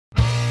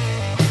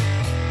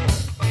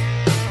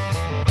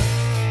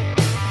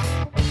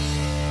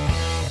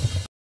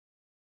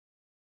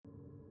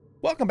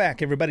Welcome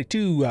back, everybody,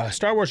 to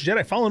Star Wars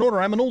Jedi Fallen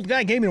Order. I'm an old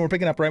guy gaming. We're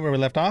picking up right where we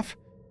left off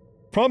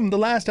from the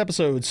last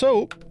episode.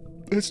 So,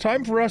 it's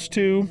time for us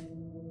to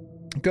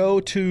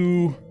go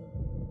to...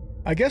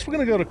 I guess we're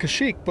going to go to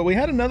Kashyyyk, but we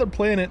had another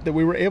planet that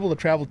we were able to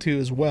travel to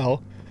as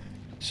well.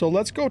 So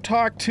let's go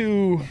talk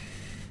to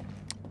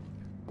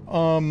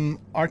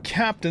our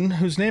captain,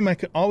 whose name I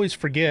can always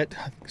forget.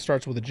 I think it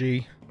starts with a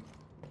G.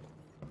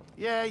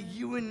 Yeah,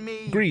 you and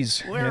me,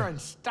 Grease. we're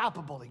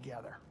unstoppable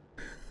together.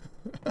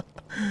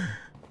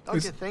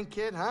 Don't you think,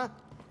 kid, huh?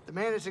 The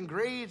man is in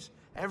Grease,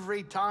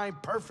 every time,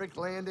 perfect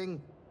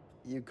landing.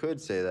 You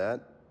could say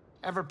that.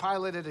 Ever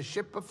piloted a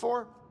ship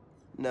before?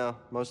 No,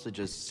 mostly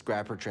just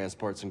scrapper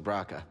transports and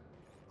Braca.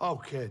 Oh,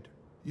 kid,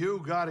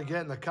 you gotta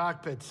get in the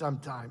cockpit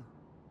sometime.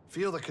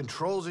 Feel the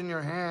controls in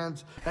your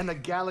hands and the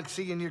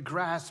galaxy in your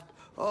grasp.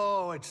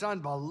 Oh, it's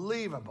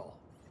unbelievable.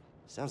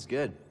 Sounds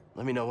good.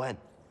 Let me know when.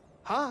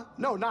 Huh?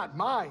 No, not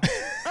mine.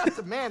 Not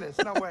the Manus,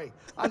 no way.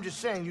 I'm just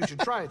saying you should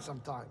try it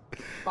sometime.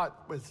 But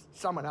with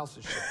someone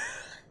else's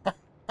ship.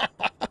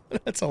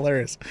 That's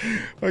hilarious.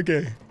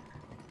 Okay.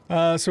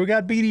 So we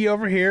got BD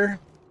over here.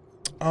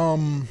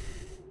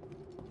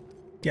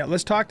 Yeah,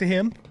 let's talk to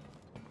him.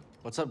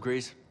 What's up,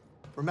 Grease?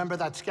 Remember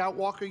that scout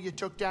walker you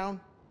took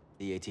down?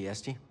 The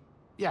ATST?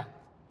 Yeah.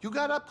 You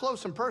got up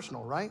close and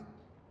personal, right?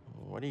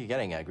 What are you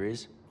getting at,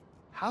 Grease?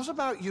 How's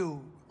about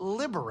you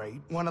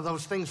liberate one of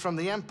those things from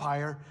the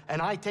Empire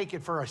and I take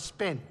it for a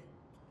spin?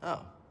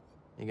 Oh.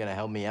 You gonna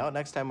help me out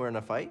next time we're in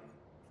a fight?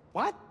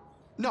 What?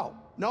 No.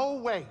 No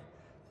way.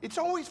 It's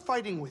always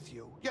fighting with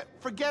you. Yeah,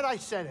 forget I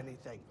said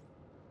anything.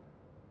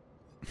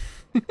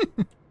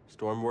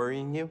 Storm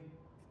worrying you?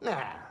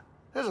 Nah.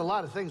 There's a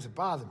lot of things that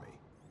bother me.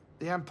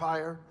 The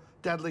Empire,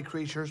 deadly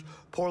creatures,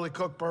 poorly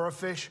cooked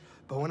burrofish.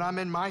 But when I'm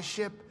in my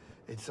ship,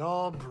 it's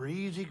all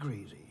breezy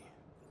greasy.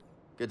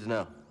 Good to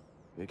know.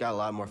 We've got a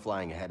lot more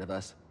flying ahead of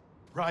us.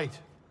 Right.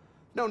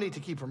 No need to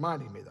keep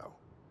reminding me, though.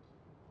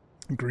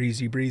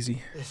 Greasy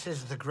breezy. This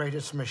is the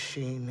greatest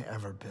machine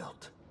ever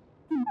built.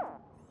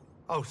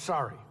 Oh,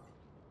 sorry.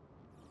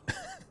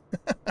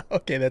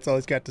 Okay, that's all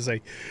he's got to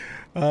say.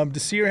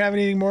 Does Seer have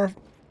anything more?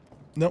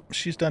 Nope,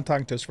 she's done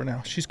talking to us for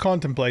now. She's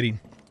contemplating.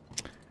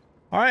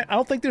 Alright, I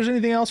don't think there's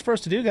anything else for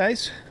us to do,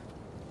 guys.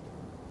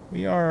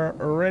 We are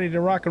ready to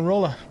rock and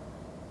roll.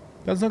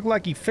 Doesn't look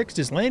like he fixed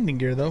his landing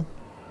gear, though.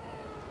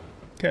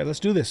 Okay, let's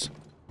do this.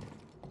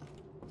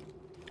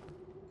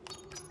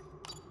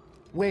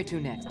 Where to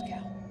next,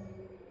 Cal?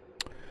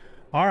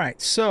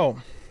 Alright, so...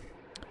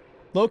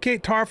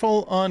 locate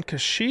Tarful on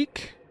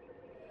Kashyyyk.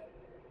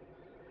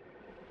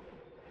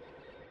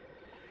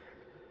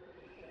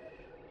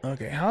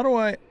 Okay, how do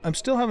I... I'm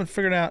still haven't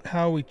figured out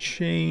how we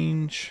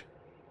change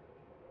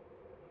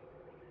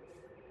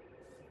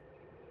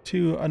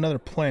to another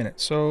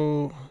planet.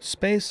 So,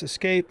 space,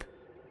 escape,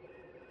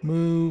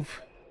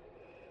 move.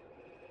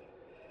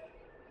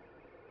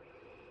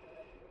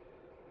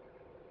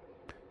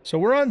 So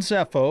we're on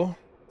Zepho.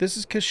 This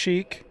is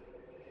Kashyyyk.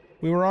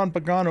 We were on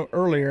Bogano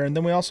earlier, and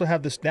then we also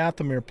have this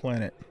Dathomir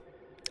planet,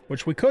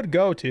 which we could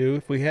go to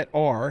if we hit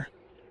R.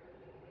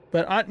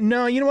 But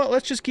no, you know what?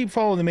 Let's just keep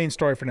following the main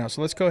story for now.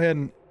 So let's go ahead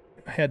and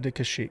head to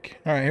Kashyyyk.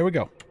 All right, here we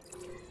go.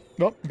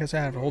 Well, I guess I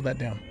have to hold that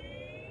down.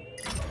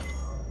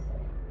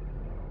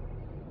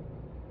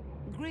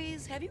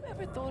 Grease, have you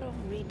ever thought of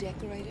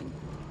redecorating?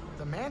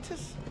 The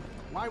Mantis?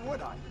 Why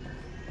would I?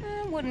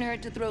 Wouldn't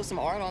hurt to throw some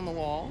art on the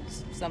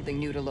walls. Something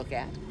new to look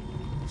at.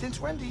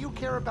 Since when do you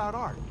care about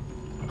art?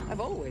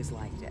 I've always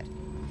liked it.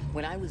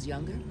 When I was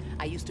younger,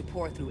 I used to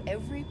pour through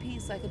every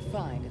piece I could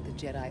find at the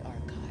Jedi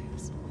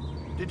archives.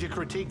 Did you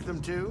critique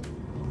them too?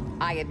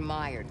 I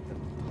admired them.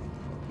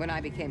 When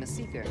I became a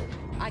seeker,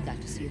 I got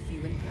to see a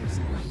few in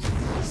person.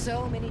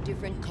 So many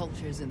different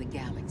cultures in the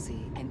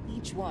galaxy, and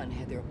each one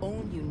had their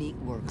own unique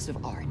works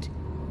of art.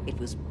 It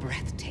was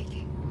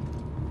breathtaking.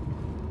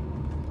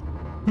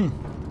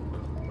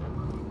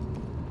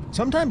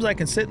 Sometimes I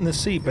can sit in the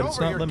seat, but it's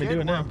not letting me do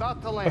it now.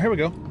 Oh, here we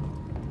go.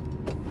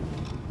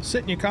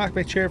 Sit in your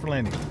cockpit chair for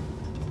landing.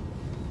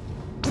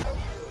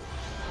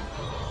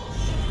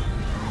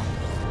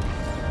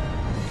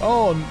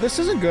 Oh, this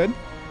isn't good.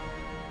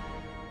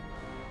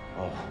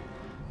 Oh,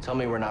 tell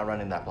me we're not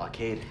running that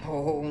blockade.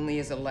 Oh, only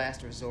as a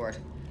last resort.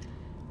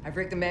 I've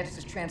rigged the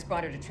Mantis'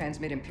 transponder to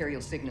transmit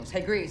Imperial signals.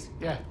 Hey, Grease.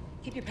 Yeah.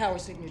 Keep your power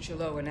signature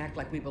low and act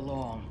like we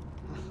belong.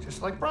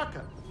 Just like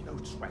Braca. No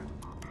sweat.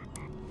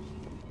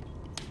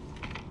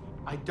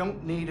 I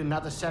don't need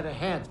another set of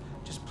hands.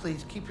 Just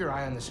please keep your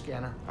eye on the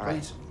scanner. All right.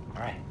 Please.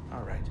 All right.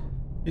 All right.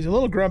 He's a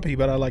little grumpy,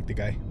 but I like the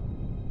guy.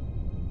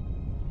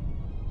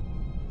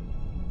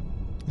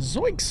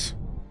 Zoinks!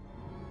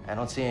 I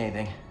don't see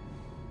anything.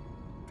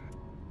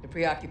 You're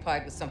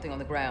preoccupied with something on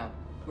the ground.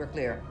 We're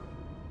clear.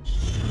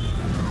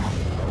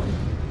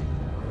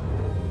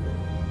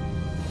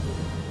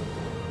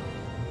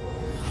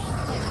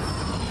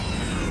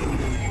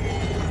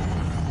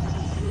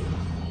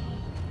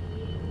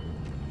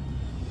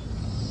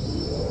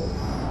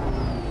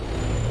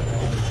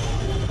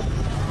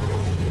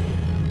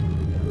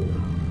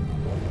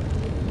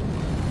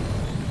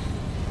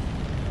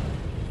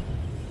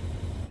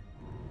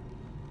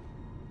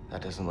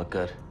 doesn't look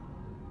good.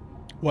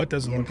 What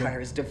doesn't The look Empire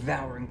good? is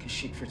devouring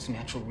Kashyyyk for its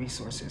natural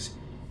resources.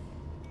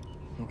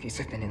 Wookiees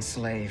have been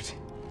enslaved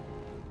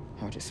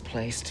or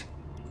displaced.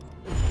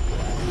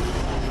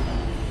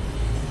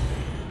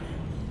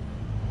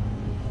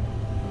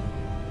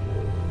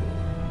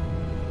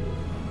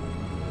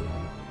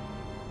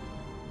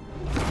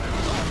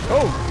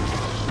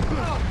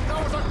 Oh!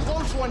 That was a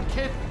close one,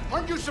 kid.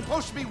 Aren't you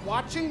supposed to be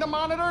watching the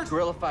monitors?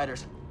 Guerrilla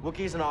fighters,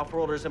 Wookiees and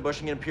off-worlders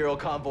ambushing an Imperial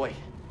convoy.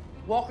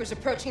 Walkers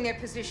approaching their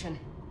position.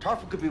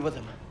 Tarful could be with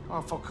them.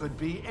 Awful could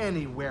be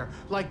anywhere,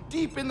 like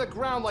deep in the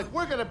ground, like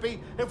we're gonna be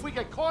if we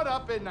get caught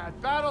up in that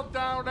battle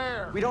down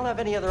there. We don't have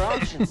any other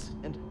options,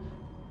 and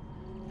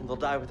they'll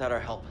die without our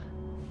help.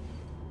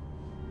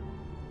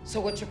 So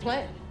what's your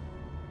plan?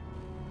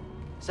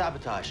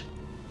 Sabotage.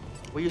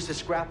 We used to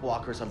scrap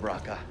walkers on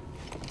Braca.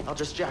 I'll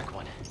just jack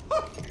one.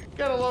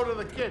 Get a load of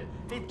the kid.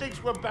 He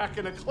thinks we're back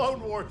in the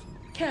Clone Wars.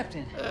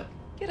 Captain,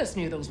 get us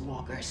near those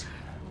walkers.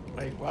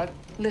 Wait, what?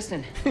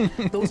 Listen,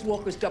 those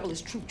walkers double as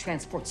troop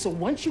transport, so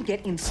once you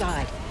get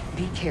inside,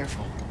 be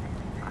careful.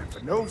 Time for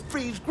no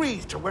freeze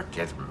grease to work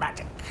his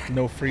magic.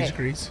 No freeze Hey.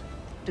 grease.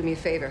 Do me a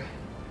favor.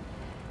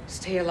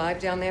 Stay alive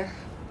down there.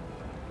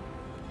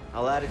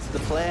 I'll add it to the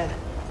plan.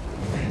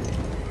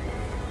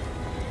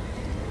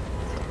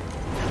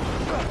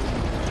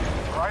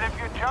 Right, if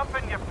you're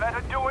jumping, you better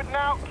do it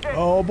now, kid.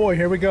 Oh boy,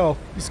 here we go.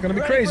 This is gonna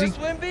be Ready crazy.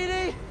 for a swim,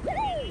 BD?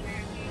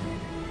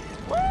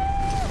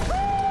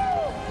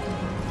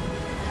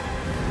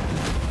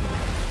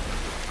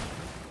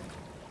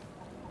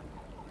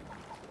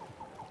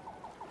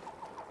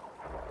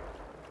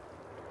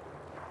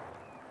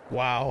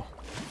 Wow.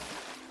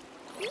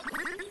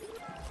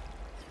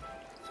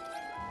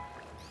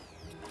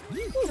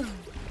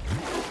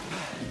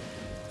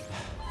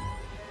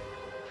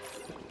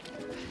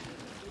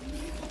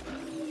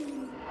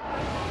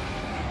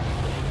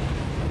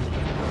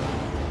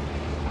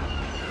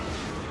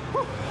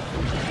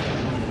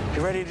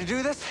 You ready to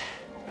do this?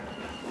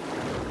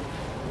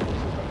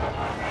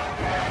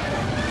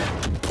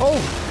 Oh,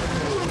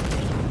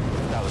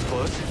 That was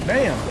close.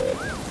 damn.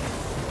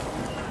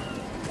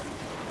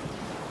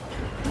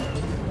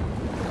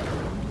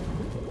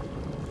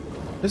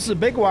 This is a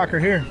big walker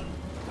here.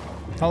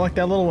 I like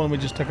that little one we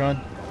just took on.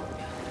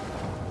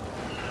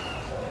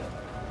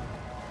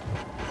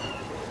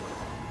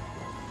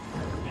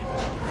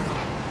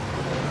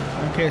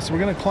 Okay, so we're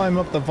gonna climb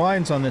up the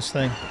vines on this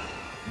thing.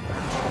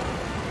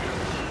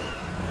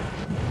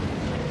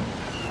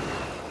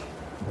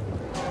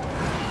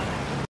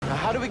 Now,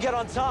 how do we get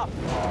on top?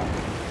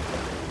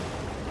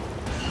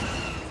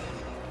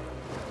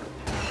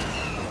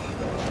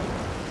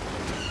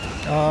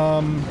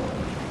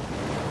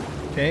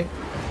 Okay.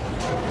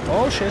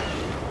 Oh shit.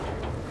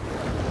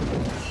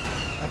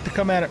 I have to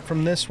come at it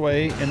from this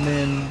way and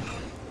then...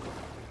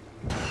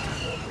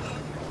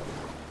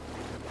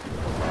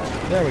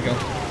 There we go.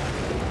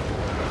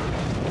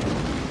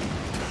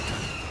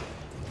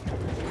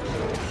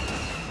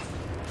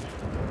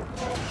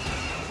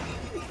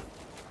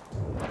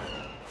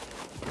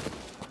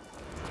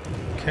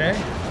 Okay.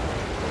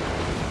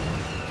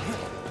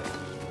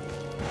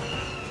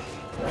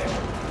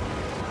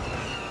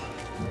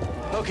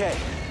 Okay.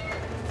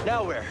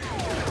 Now where?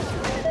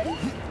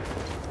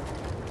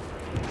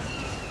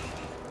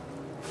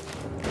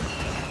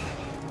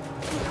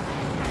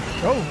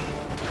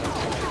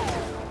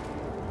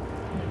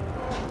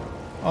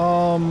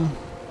 Oh.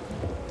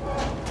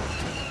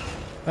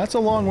 That's a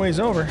long ways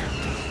over.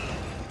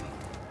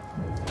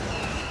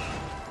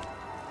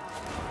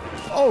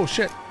 Oh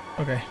shit.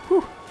 Okay.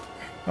 Whew.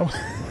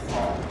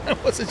 I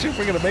wasn't sure if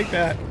we're gonna make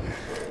that.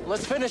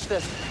 Let's finish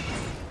this.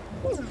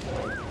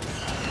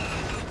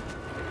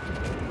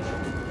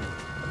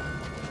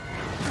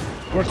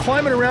 We're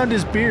climbing around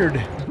his beard.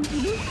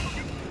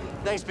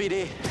 Thanks,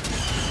 BD.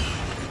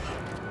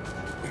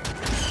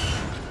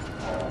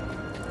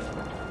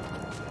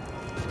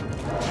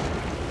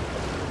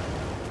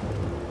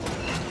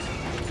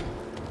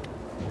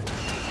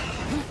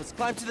 Let's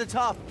climb to the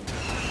top.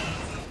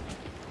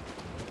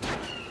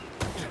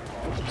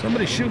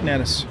 Somebody's shooting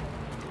at us.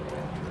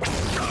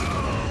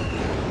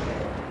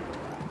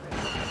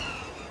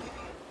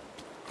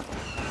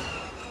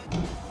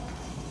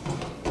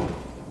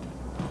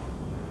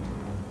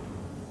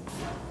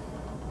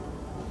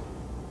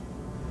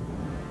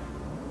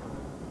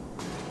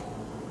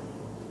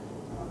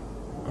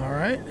 All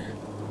right.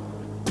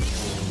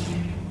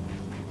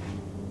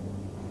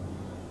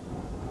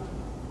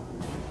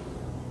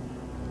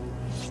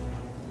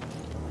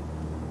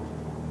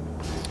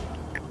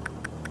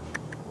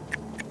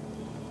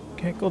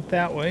 Can't go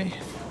that way.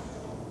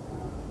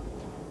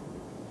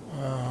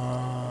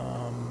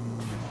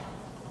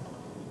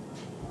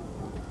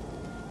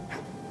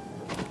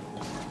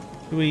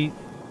 Do we...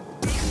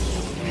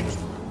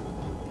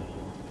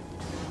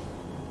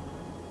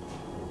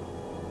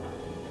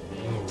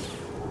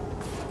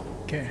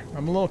 Okay,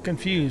 I'm a little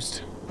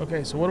confused.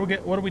 Okay, so what do we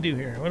get? What do we do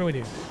here? What do we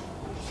do?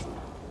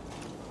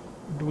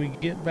 Do we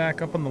get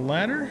back up on the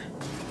ladder?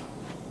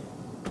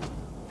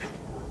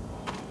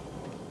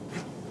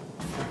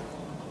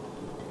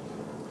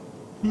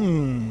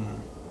 Oh,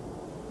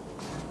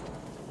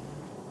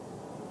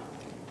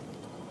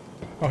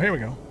 here we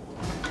go.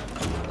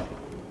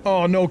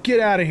 Oh, no, get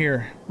out of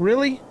here.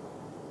 Really?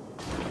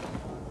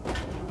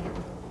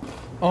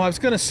 Oh, I was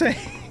gonna say,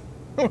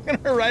 we're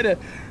gonna ride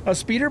a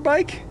speeder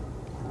bike?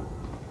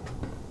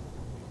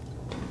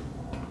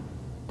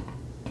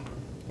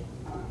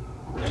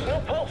 There's no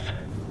pulse.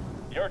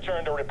 Your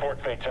turn to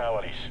report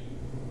fatalities.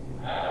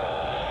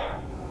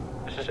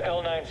 This is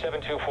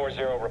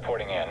L97240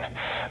 reporting in.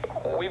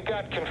 We've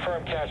got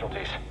confirmed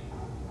casualties.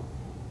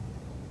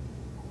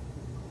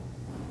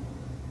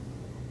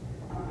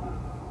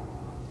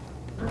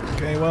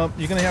 Okay, well,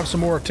 you're gonna have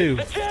some more too.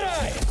 The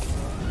Jedi!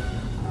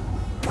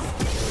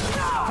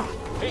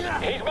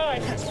 He's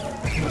mine! I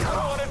don't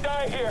want to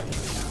die here!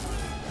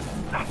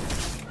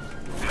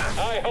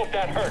 I hope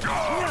that hurts.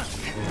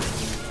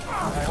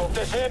 I hope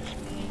this hits.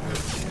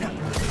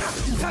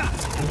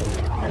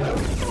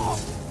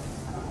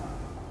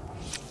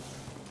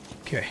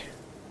 Okay.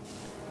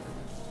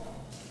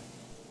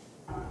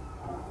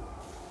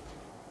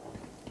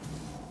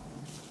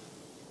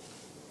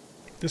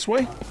 This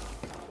way?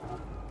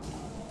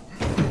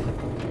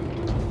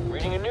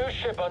 Reading a new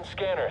ship on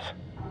scanners.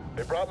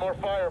 They brought more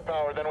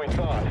firepower than we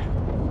thought.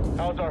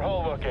 How's our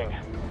hull looking?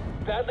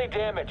 Badly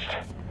damaged.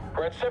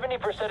 We're at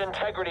 70%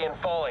 integrity and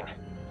falling.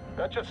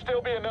 That should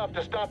still be enough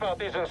to stop out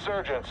these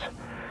insurgents.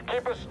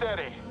 Keep us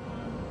steady.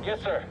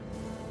 Yes, sir.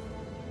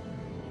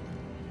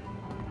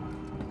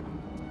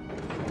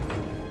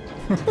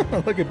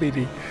 Look at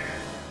BD.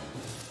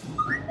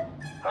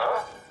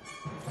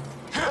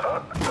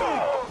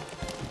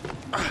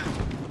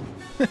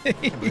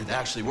 It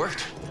actually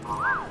worked.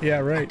 Yeah,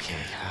 right. Okay,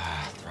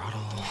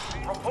 throttle.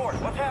 Report.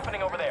 What's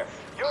happening over there?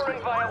 You're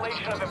in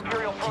violation of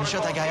Imperial Protocol you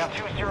shut that guy up?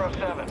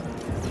 207.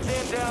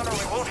 Stand down or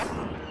we won't have...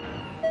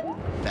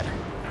 Better.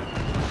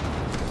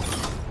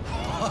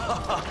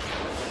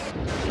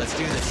 Let's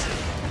do this.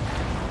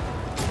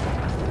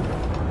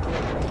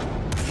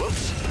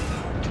 Whoops.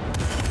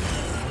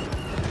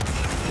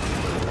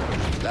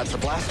 That's the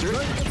blaster.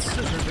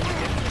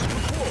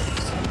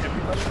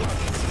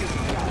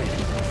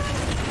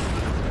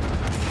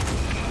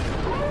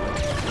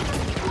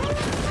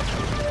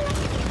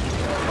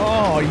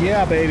 Oh,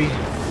 yeah, baby.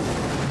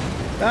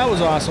 That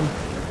was awesome.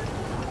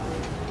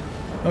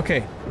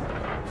 Okay.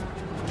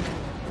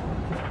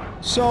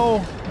 So,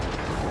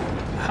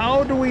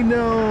 how do we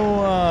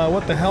know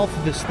what the health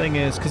of this thing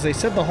is? Because they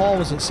said the hull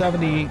was at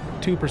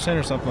 72%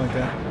 or something like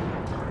that.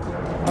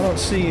 I don't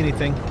see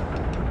anything.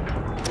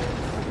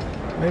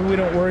 Maybe we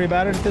don't worry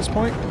about it at this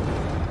point?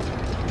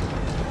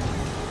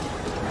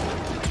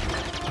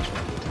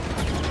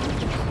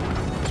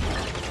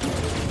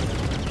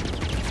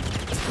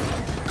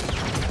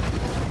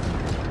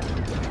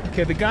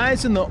 Okay, the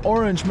guys in the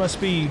orange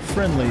must be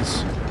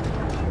friendlies.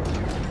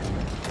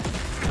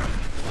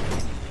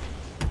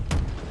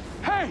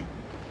 Hey!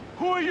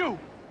 Who are you?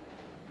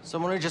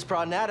 Someone who just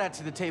brought an AT-AT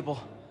to the table.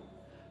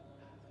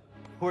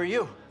 Who are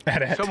you?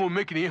 Someone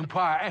making the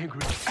Empire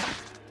angry.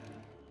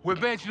 We're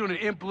advancing on an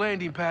imp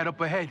landing pad up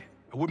ahead.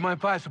 I wouldn't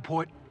mind fire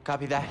support.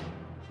 Copy that.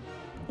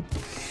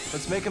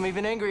 Let's make him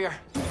even angrier.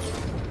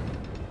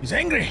 He's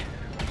angry.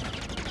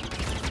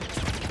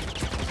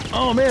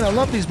 Oh man, I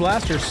love these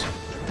blasters.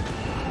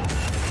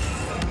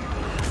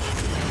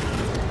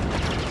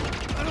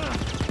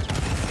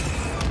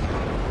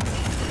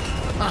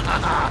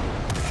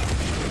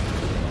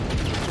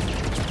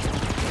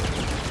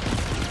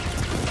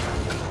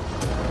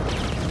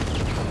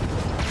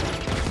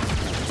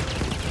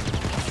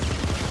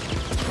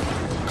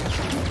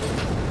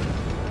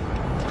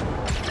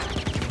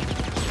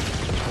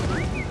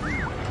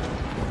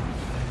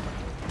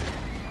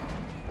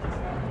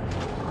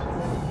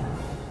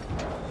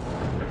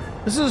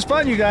 This is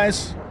fun, you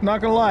guys.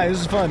 Not gonna lie,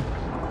 this is fun.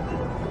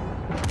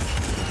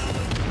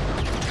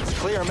 It's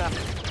clear, map.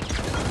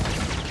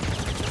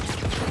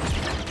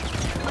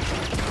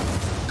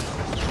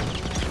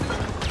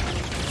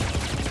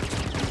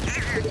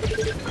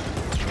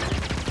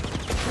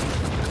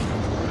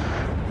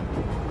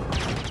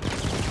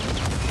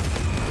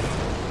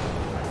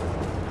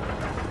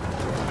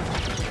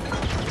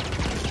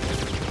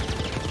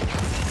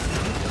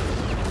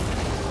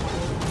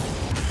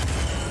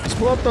 Let's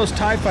blow up those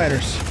TIE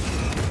fighters.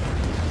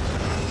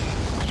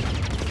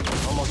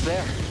 Almost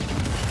there.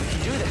 We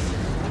can do this.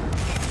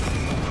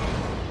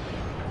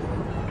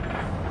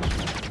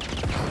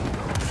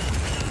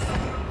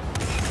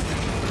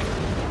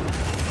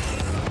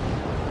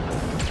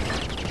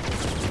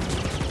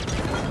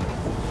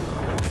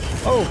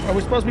 Oh, are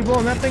we supposed to be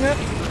blowing that thing up?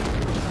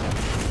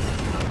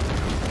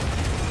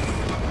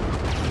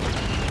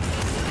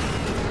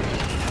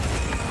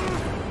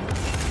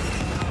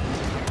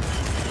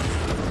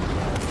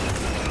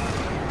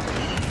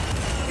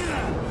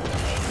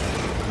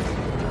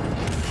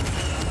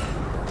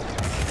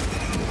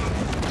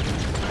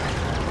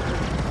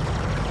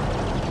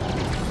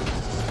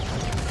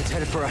 It's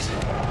headed for us.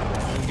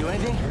 Can you do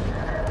anything?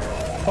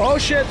 Oh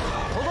shit!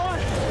 Hold on!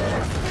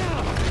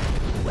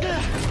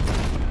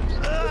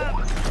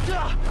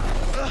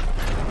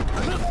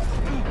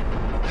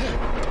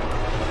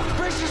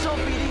 Brace yourself,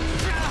 BD.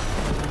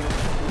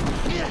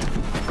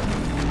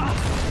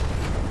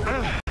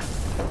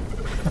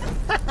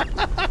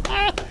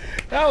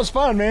 That was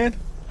fun, man.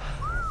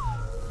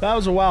 That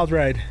was a wild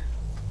ride.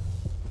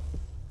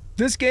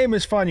 This game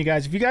is fun, you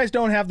guys. If you guys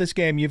don't have this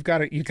game, you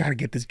gotta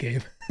get this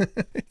game.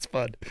 It's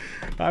fun.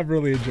 I've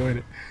really enjoyed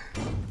it.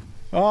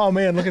 Oh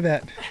man, look at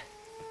that.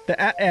 The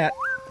at.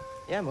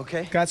 Yeah, I'm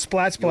okay. Got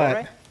splat. You all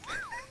right?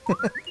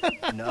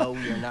 No,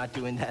 we are not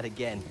doing that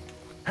again.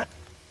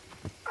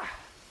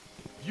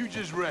 You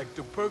just wrecked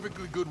a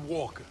perfectly good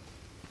walker.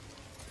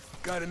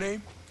 Got a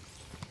name?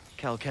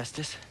 Cal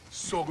Kestis,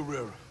 Saw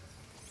Gerrera.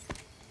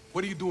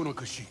 What are you doing on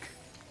Kashyyyk?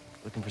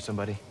 looking for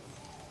somebody.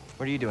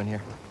 What are you doing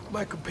here?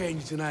 My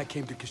companions and I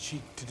came to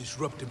Kashyyyk to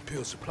disrupt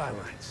Imperial supply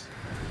lines.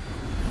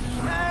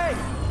 Hey!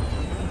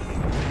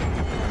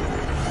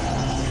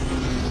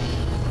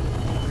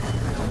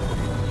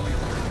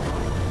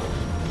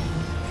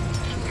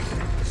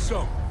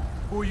 So,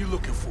 who are you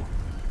looking for?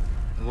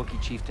 A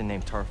Wookiee chieftain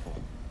named Tarful.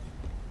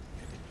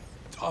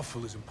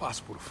 Tarful is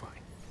impossible to find.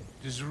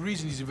 There's a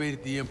reason he's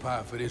evaded the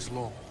Empire for this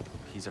long.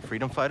 He's a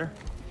freedom fighter?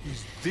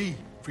 He's the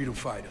freedom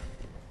fighter,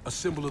 a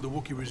symbol of the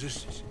Wookiee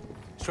resistance,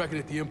 striking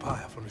at the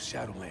Empire from the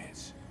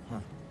Shadowlands.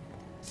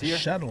 Seer?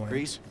 Shadowlands.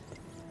 Grease?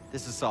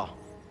 This is Saw.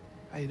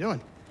 How you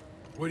doing?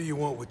 What do you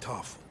want with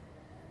Tarful?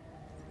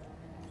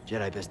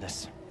 Jedi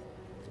business.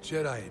 The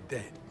Jedi are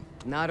dead.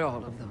 Not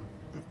all of them.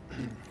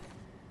 You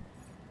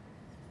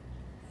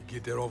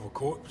get that off a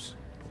corpse?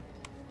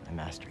 My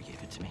master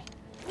gave it to me.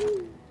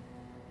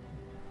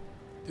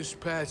 This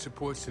pad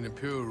supports an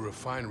Imperial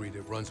refinery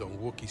that runs on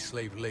Wookiee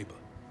slave labor.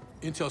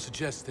 Intel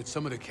suggests that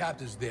some of the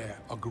captives there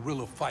are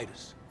guerrilla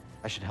fighters.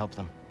 I should help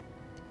them.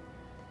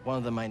 One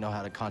of them might know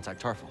how to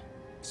contact Tarful.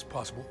 It's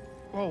possible.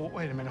 Oh,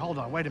 wait a minute, hold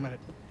on, wait a minute.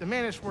 The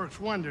Mantis works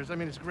wonders. I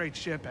mean, it's a great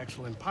ship,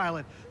 excellent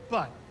pilot,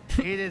 but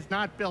it is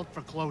not built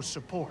for close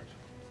support.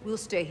 We'll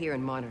stay here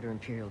and monitor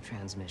Imperial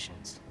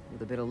transmissions.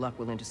 With a bit of luck,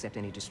 we'll intercept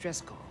any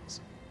distress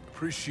calls.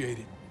 Appreciate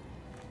it.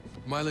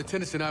 My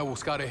lieutenants and I will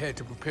scout ahead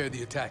to prepare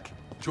the attack.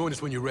 Join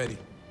us when you're ready.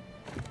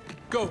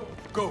 Go,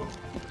 go.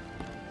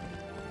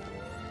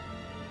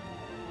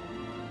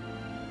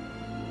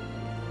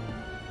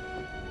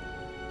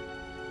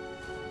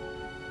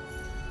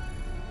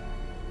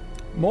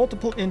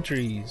 Multiple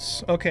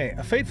entries. Okay,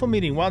 a fateful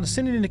meeting. While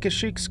descending into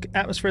Kashyyyk's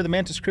atmosphere, the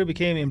Mantis crew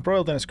became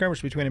embroiled in a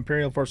skirmish between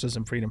Imperial forces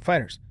and freedom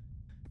fighters.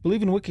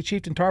 Believing Wookiee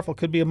chieftain Tarful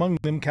could be among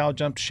them, Cal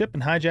jumped ship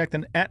and hijacked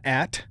an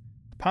AT-AT,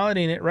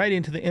 piloting it right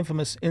into the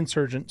infamous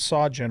insurgent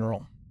Saw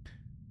General.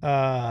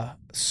 Saw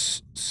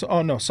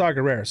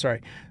Gerrera,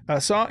 sorry.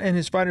 Saw and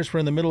his fighters were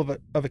in the middle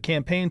of a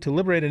campaign to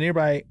liberate a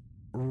nearby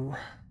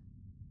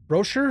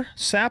Rocher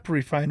sap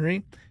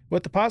refinery,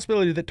 with the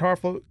possibility that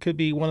Tarful could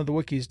be one of the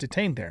Wookiees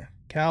detained there.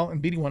 Cal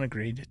and BD-1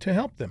 agreed to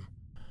help them.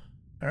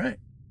 All right.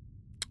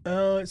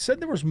 It said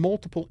there was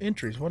multiple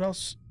entries. What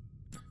else?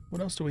 What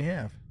else do we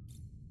have?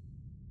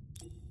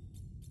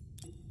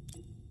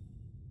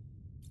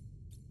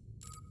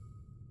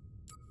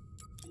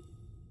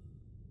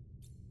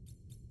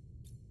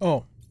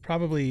 Oh,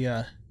 probably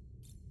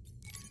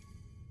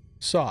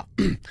Saw.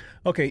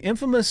 Okay,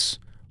 infamous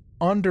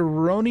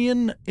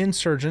Onderonian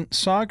insurgent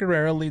Saw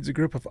Gerrera leads a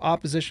group of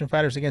opposition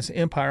fighters against the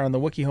Empire on the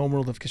Wookiee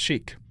homeworld of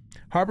Kashyyyk.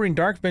 Harboring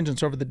dark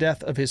vengeance over the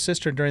death of his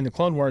sister during the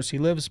Clone Wars, he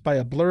lives by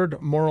a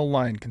blurred moral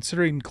line,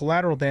 considering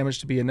collateral damage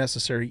to be a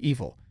necessary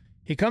evil.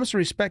 He comes to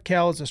respect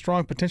Cal as a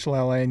strong potential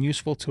ally and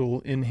useful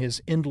tool in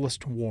his endless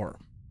war.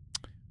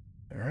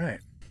 All right.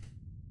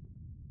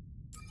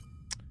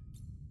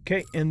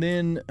 Okay, and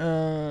then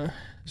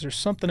is there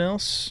something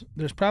else?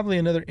 There's probably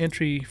another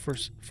entry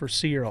for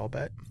Seer, I'll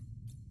bet.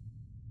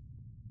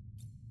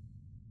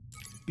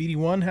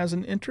 BD-1 has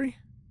an entry?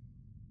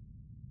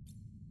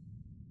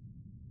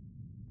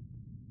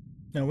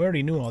 No, we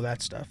already knew all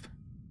that stuff.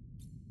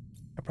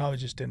 I probably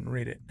just didn't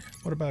read it.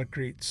 What about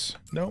greets?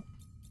 Nope.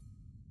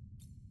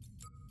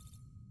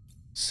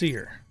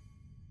 Seer.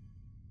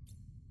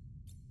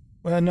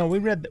 Well, no, we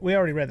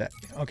already read that.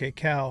 Okay,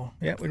 Cal.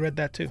 Yeah, we read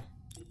that too.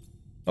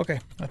 Okay,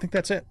 I think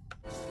that's it.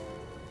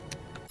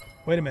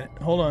 Wait a minute.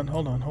 Hold on.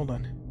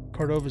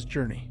 Cordova's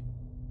journey.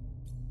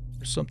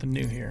 There's something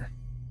new here.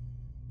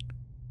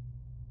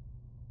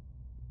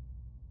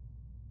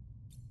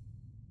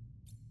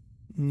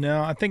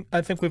 No, I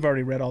think we've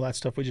already read all that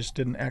stuff. We just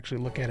didn't actually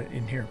look at it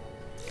in here.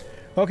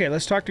 Okay,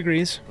 let's talk to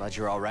Grease. Glad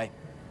you're all right.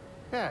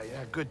 Yeah,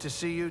 good to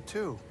see you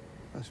too.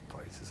 This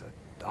place is a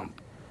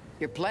dump.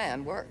 Your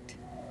plan worked.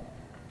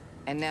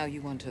 And now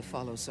you want to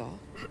follow Saw?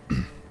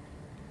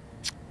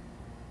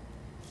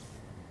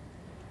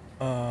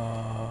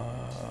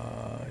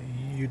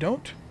 You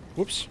don't?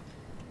 Whoops.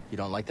 You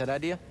don't like that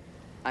idea?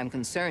 I'm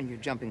concerned you're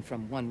jumping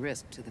from one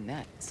risk to the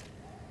next.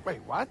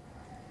 Wait, what?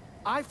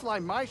 I fly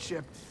my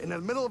ship in the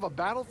middle of a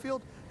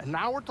battlefield, and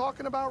now we're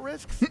talking about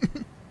risks?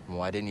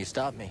 Why didn't you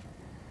stop me?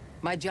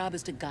 My job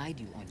is to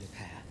guide you on your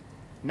path,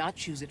 not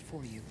choose it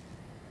for you.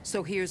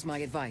 So here's my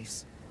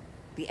advice.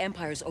 The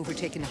Empire's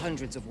overtaken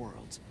hundreds of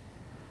worlds.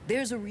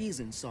 There's a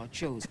reason Saw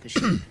chose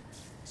Kashyyyk.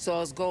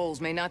 Saw's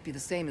goals may not be the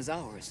same as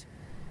ours.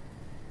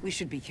 We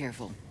should be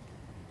careful.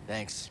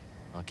 Thanks.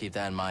 I'll keep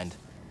that in mind.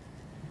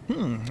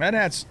 That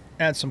adds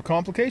some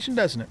complication,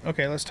 doesn't it?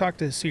 Okay, let's talk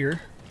to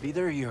Seer.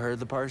 Either of you heard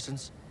the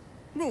Parsons?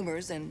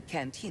 Rumors and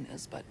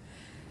cantinas, but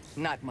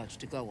not much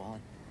to go on.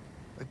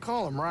 They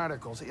call them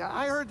radicals. Yeah,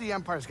 I heard the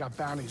Empire's got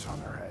bounties on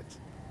their heads.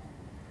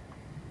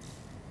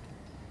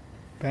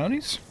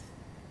 Bounties?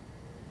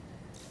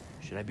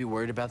 Should I be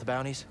worried about the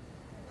bounties?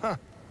 Huh.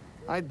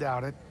 I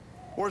doubt it.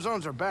 War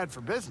zones are bad for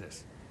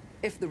business.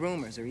 If the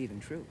rumors are even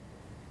true.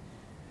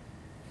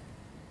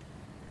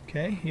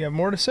 Okay, you have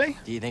more to say?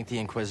 Do you think the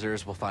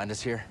Inquisitors will find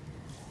us here?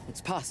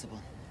 It's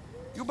possible.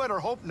 You better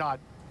hope not.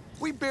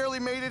 We barely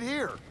made it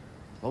here.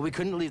 Well, we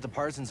couldn't leave the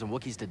Parsons and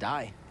Wookiees to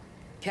die.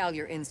 Cal,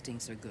 your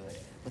instincts are good,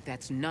 but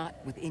that's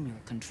not within your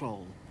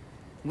control.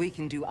 We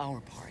can do our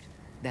part.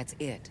 That's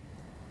it.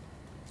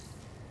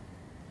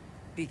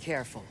 Be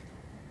careful.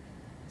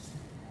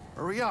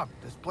 Hurry up.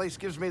 This place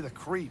gives me the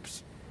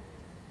creeps.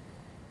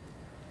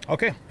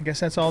 Okay, I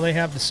guess that's all they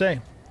have to say.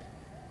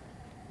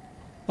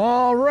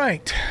 All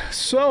right,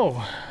 so,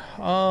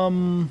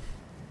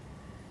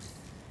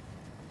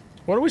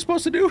 what are we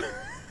supposed to do?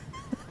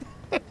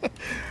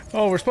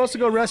 Oh, we're supposed to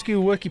go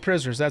rescue Wookiee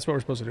prisoners. That's what we're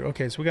supposed to do.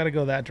 Okay, so we got to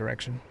go that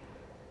direction.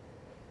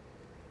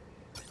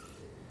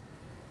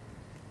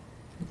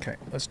 Okay,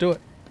 let's do it.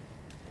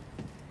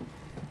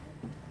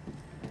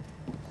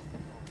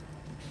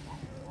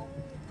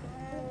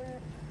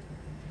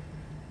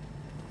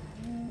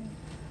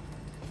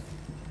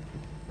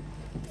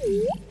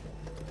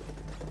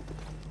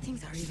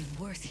 Things are even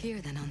worse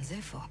here than on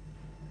Zepho.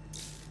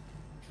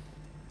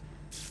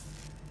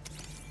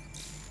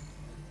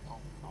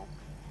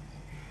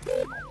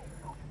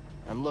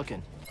 I'm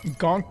looking.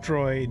 Gonk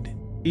droid.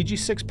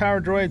 EG-6 power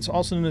droids,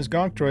 also known as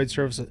Gonk droids,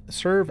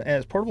 serve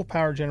as portable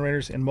power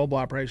generators in mobile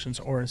operations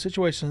or in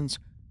situations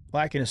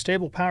lacking a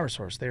stable power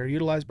source. They are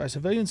utilized by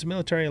civilians and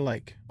military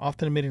alike,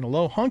 often emitting a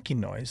low honking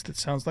noise that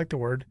sounds like the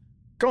word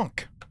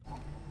gonk.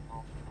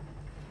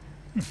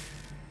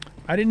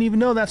 I didn't even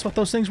know that's what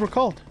those things were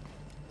called.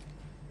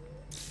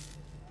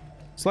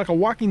 It's like a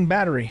walking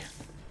battery.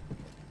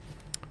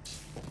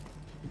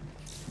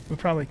 We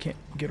probably can't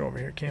get over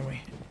here, can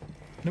we?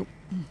 Nope.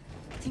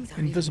 Things are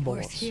Invisible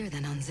even worse here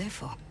than on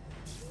Zepho.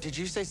 Did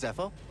you say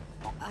Zepho?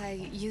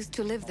 I used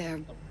to live there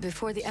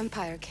before the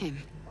Empire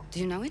came. Do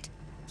you know it?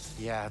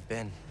 Yeah, I've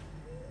been.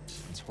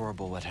 It's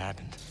horrible what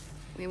happened.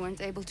 We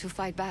weren't able to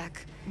fight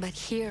back, but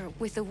here,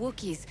 with the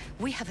Wookiees,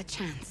 we have a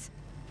chance.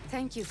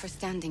 Thank you for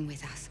standing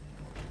with us.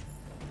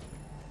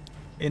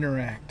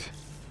 Interact.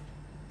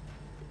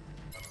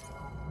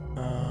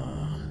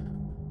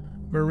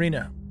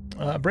 Marina.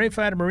 A brave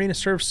fighter, Marina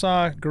served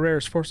Saw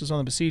Gerrera's forces on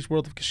the besieged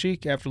world of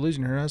Kashyyyk. After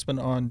losing her husband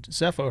on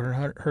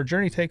Zepho, her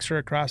journey takes her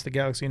across the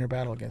galaxy in her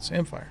battle against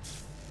Empire.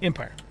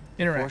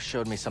 Interact. Force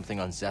showed me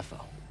something on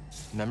Zepho.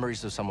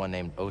 Memories of someone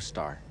named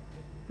Ostar.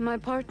 My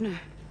partner.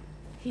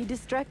 He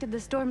distracted the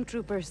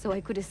stormtroopers so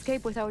I could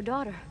escape with our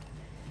daughter.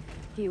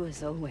 He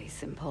was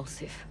always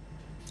impulsive.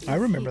 I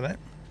remember that.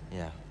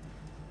 Yeah.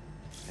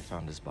 I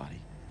found his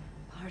body.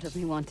 Part of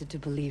me wanted to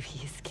believe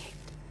he escaped.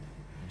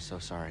 I'm so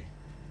sorry.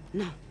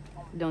 No,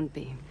 don't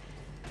be.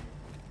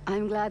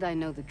 I'm glad I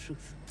know the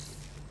truth.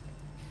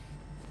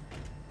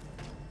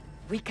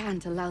 We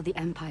can't allow the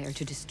Empire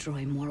to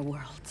destroy more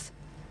worlds.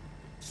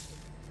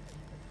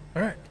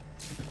 All right.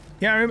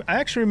 Yeah, I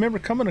actually remember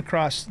coming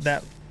across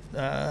that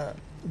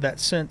that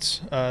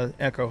sense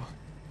echo.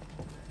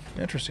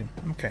 Interesting.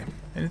 Okay.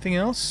 Anything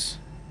else?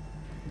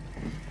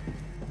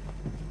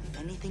 If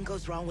anything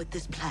goes wrong with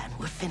this plan,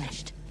 we're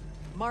finished.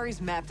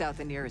 Mari's mapped out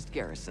the nearest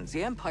garrisons.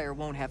 The Empire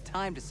won't have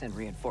time to send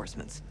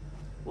reinforcements.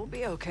 We'll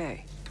be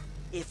okay.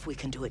 If we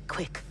can do it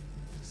quick.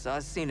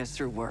 Saw's seen us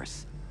through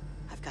worse.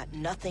 I've got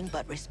nothing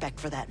but respect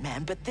for that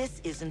man, but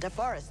this isn't a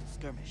forest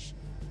skirmish.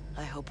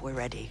 I hope we're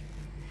ready.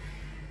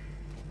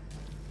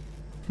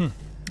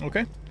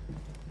 Okay.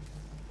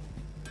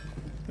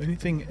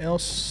 Anything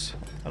else?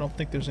 I don't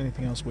think there's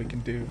anything else we can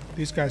do.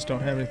 These guys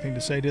don't have anything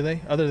to say, do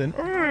they? Other than...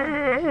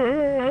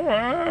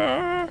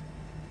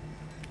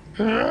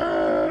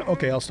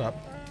 Okay, I'll stop.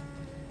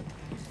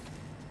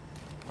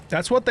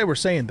 That's what they were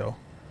saying, though.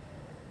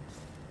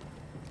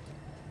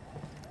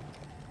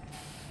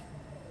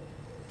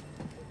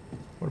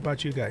 What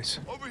about you guys?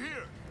 Over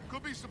here.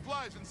 Could be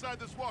supplies inside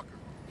this walker.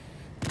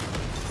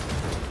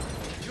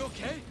 You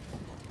okay?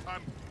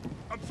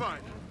 I'm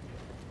fine.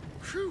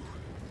 Phew.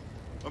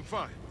 I'm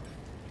fine.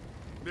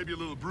 Maybe a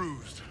little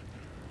bruised,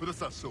 but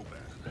it's not so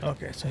bad.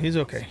 Okay, so he's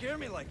okay. Don't scare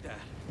me like that.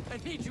 I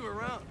need you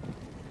around.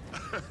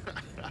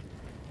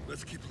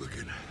 Let's keep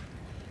looking.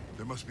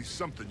 There must be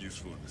something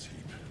useful in this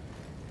heap.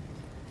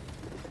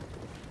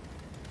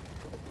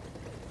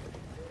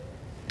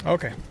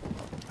 Okay.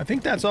 I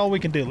think that's all we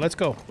can do. Let's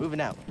go. Moving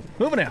out.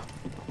 Moving out.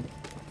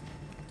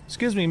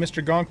 Excuse me,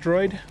 Mr. Gonk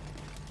Droid.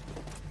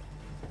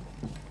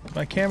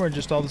 My camera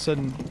just all of a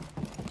sudden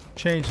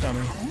changed on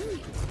me.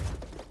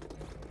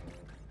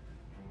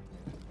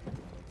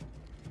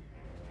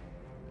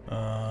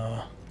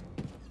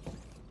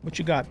 What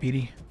you got,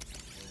 Petey?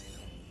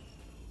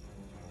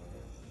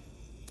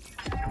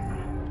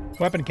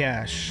 Weapon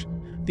cache.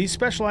 These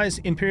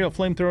specialized Imperial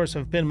flamethrowers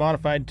have been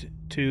modified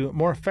to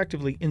more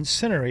effectively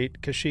incinerate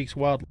Kashyyyk's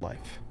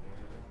wildlife.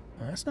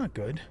 That's not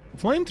good.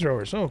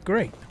 Flamethrowers. Oh,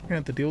 great. We're going to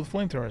have to deal with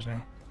flamethrowers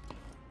now.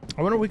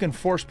 I wonder if we can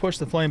force push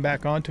the flame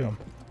back onto him.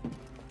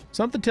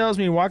 Something tells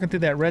me walking through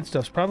that red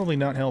stuff's probably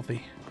not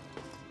healthy.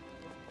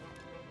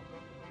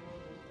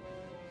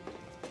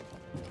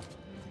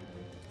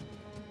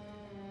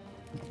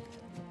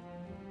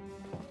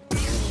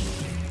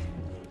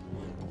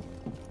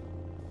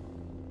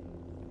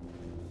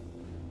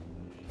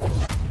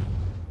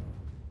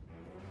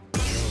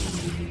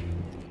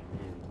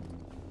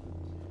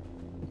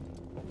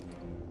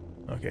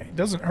 Okay, it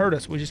doesn't hurt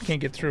us, we just can't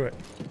get through it.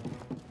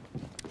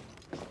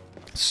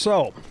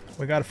 So,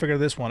 we gotta figure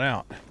this one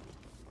out.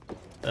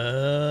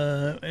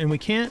 And we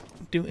can't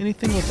do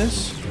anything with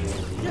this?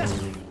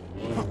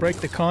 Break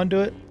the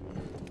conduit?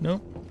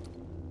 Nope.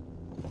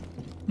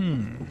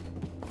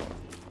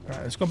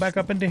 Alright, let's go back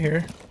up into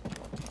here.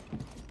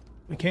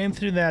 We came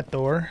through that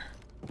door.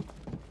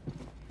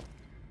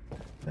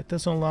 That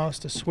doesn't allow us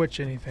to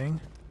switch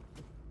anything.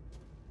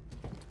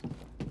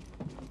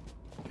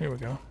 Here we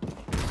go.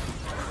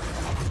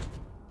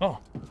 Oh.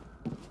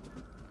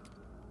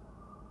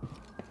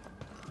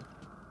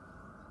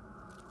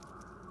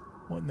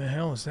 What in the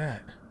hell is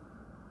that?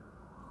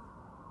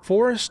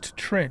 Forest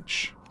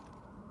trench.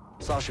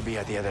 Saw should be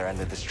at the other end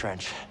of this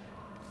trench.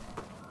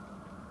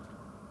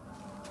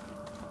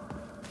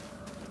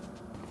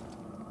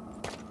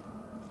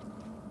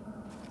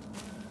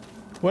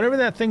 Whatever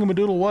that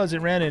thingamadoodle was, it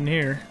ran in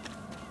here.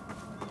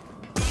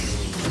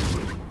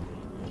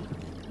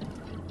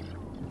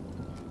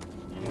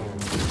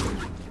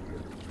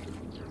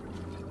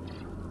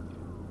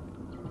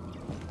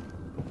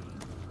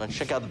 Let's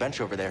check out the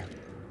bench over there.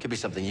 Could be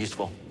something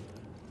useful.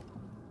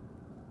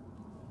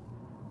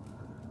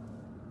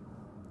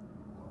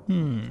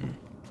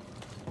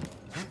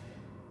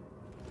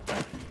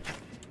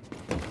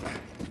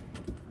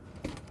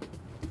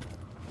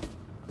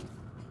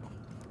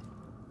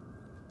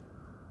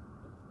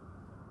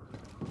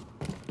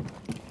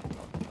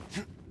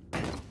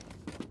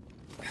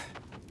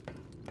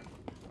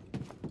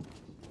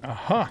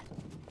 Aha.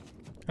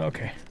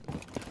 Okay.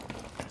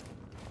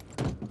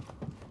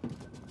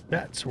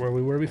 That's where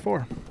we were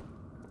before.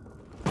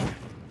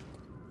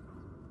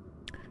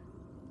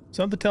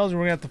 Something tells me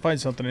we're gonna have to find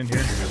something in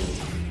here.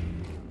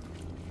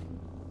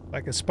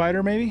 Like a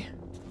spider, maybe?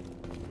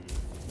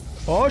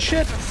 Oh,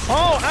 shit!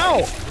 Oh,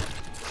 ow!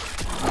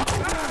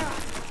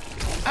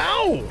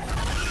 Ow!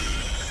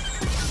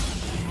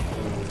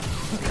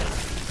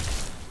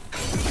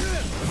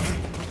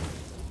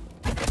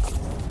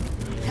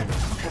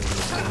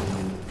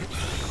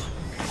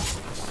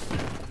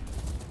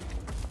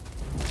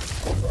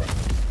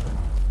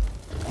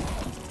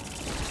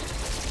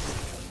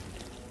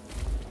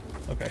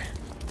 Okay.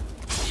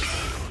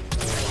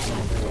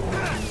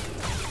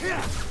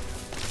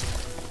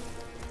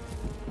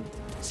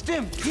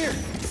 Stim, here!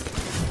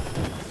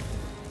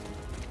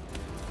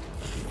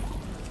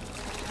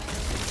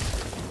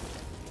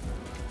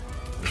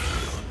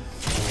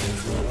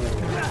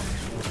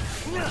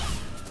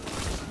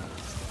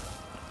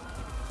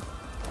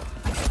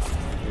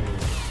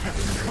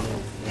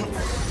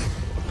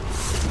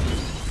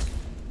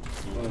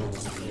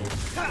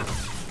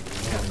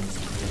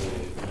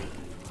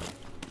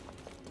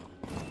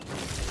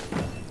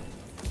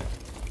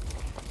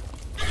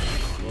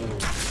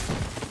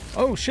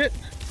 Oh, shit!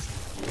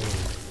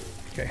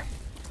 Okay.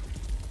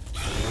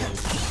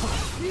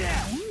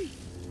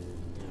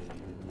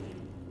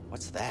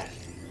 What's that?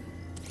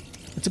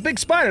 It's a big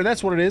spider,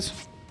 that's what it is.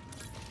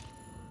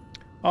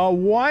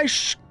 Y-shock.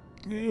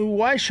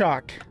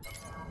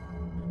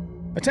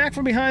 Attack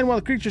from behind while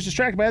the creature is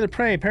distracted by other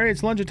prey. Parry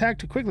its lunge attack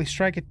to quickly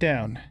strike it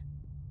down.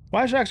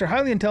 Y-shocks are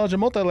highly intelligent,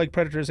 multi-leg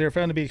predators. They are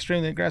found to be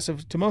extremely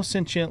aggressive to most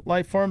sentient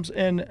life forms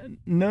and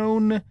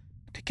known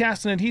to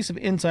cast an adhesive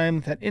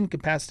enzyme that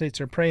incapacitates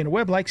their prey in a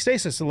web-like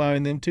stasis,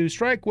 allowing them to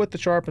strike with the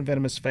sharp and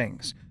venomous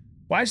fangs.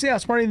 Wisely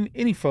outsmarting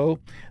any foe,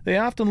 they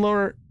often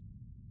lower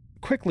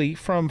quickly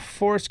from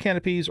forest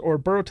canopies or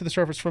burrow to the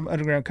surface from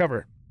underground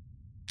cover.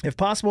 If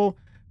possible,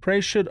 prey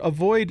should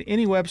avoid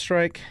any web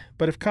strike,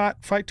 but if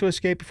caught, fight to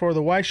escape before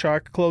the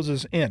Y-shock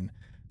closes in.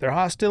 Their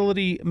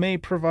hostility may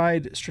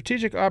provide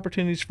strategic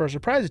opportunities for a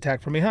surprise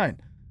attack from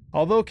behind.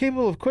 Although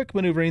capable of quick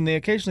maneuvering, they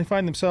occasionally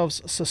find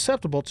themselves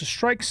susceptible to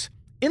strikes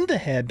in the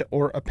head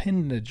or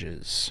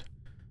appendages.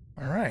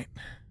 All right.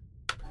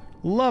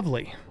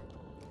 Lovely.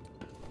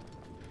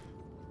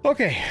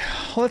 Okay,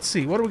 let's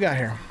see. What do we got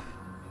here?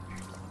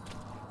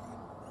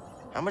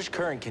 How much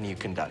current can you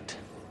conduct?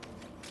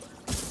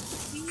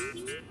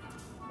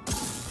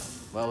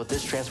 Well, with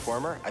this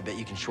transformer, I bet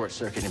you can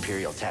short-circuit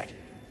Imperial tech.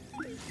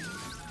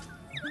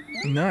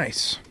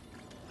 Nice.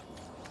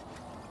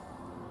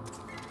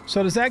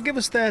 So does that give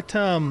us that,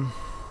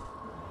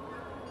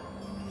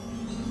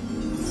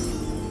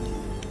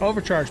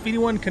 overcharge?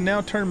 BD1 can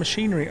now turn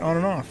machinery on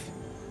and off.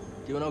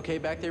 Doing okay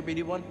back there,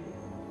 BD1?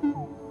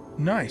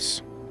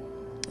 Nice.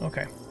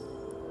 Okay.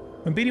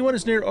 When BD1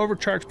 is near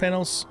overcharge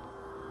panels,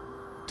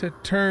 to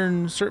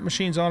turn certain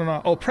machines on and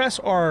off. Oh, press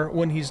R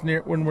when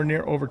we're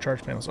near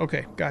overcharge panels.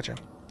 Okay, gotcha.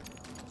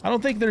 I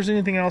don't think there's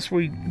anything else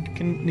we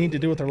need to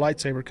do with our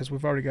lightsaber because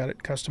we've already got it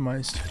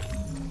customized.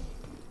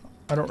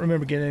 I don't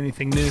remember getting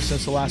anything new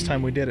since the last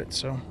time we did it,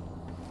 so.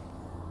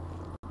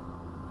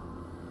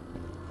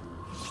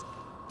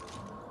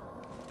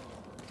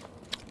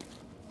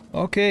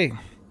 Okay.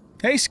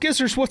 Hey,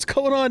 Skizzers, what's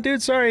going on,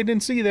 dude? Sorry I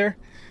didn't see you there.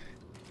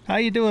 How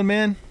you doing,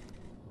 man?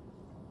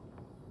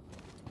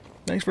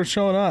 Thanks for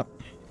showing up.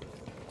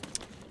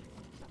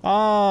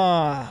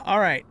 All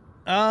right.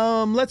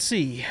 Let's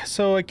see.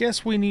 So I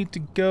guess we need to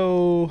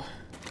go...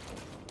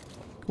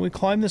 Can we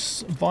climb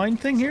this vine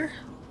thing here?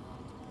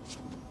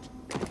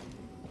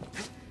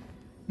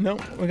 No,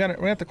 we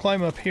have to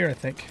climb up here, I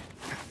think.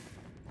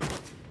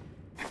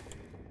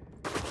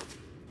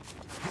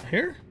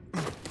 Here?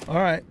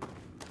 All right.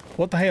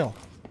 What the hell?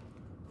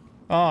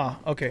 Ah,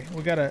 okay.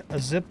 We got a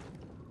zip.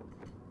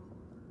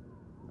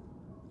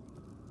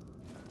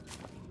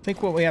 I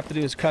think what we have to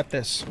do is cut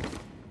this.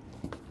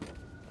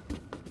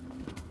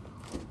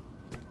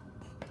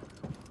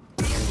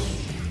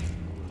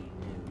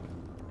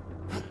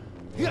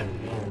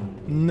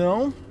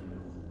 No?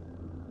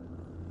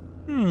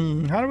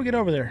 How do we get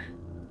over there?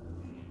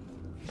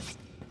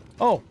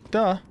 Oh,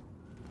 duh.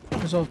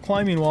 There's a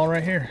climbing wall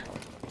right here.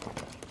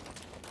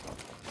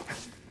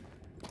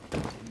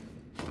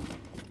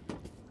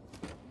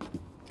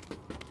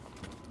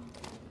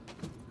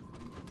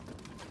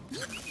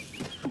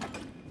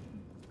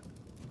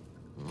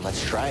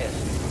 Let's try it.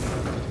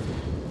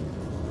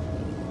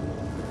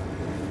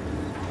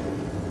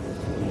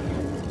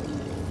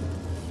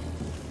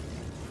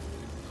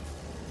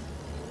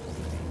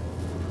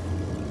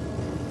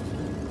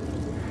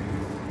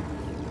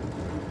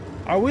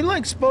 Are we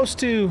like supposed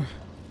to...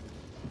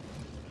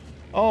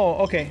 Oh,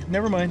 okay.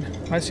 Never mind.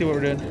 I see what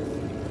we're doing.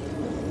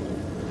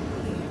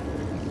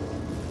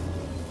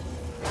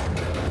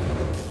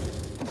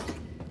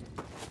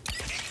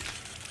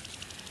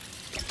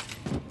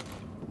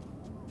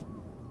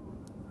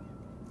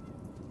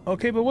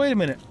 Okay, but wait a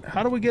minute.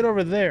 How do we get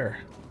over there?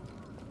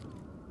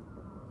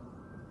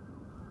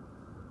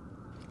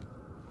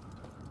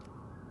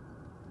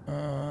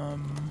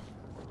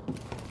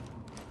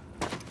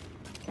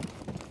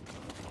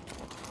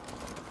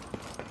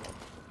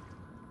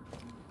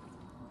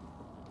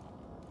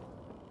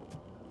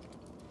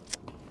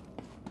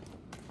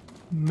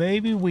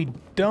 Maybe we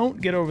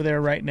don't get over there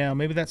right now.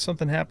 Maybe that's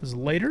something happens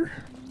later.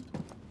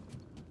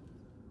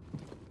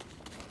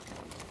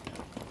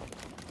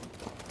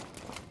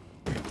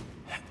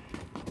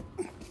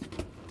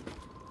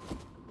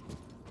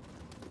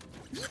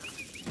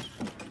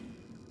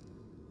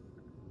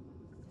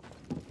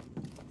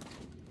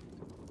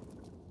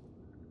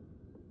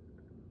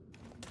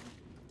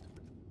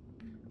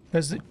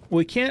 Because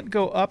we can't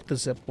go up the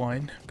zip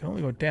line. We can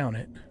only go down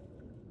it.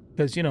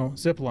 Because, you know,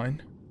 zip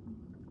line.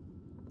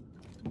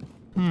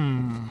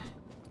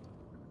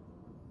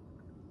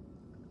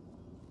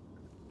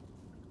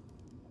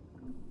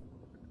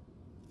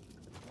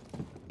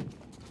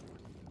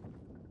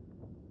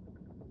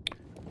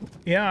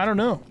 Yeah, I don't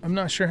know. I'm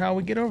not sure how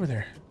we get over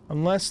there.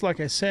 Unless, like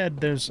I said,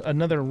 there's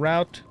another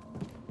route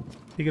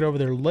to get over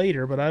there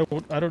later, but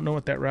I don't know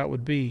what that route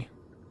would be.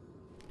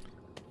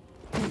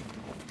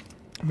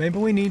 Maybe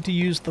we need to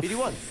use the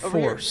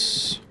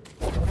Force.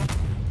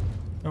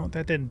 No,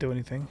 that didn't do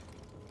anything.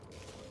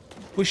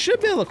 We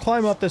should be able to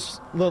climb up this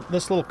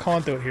little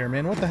conduit here,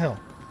 man. What the hell?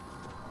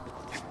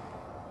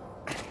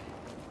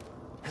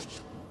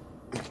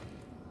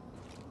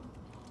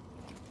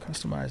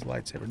 Customize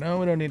lightsaber. No,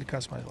 we don't need to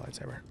customize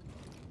lightsaber.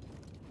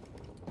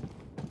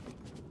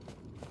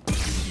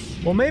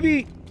 Well,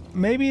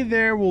 maybe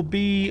there will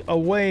be a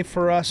way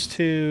for us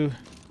to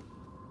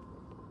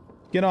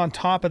get on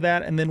top of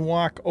that and then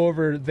walk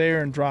over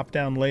there and drop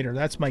down later.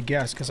 That's my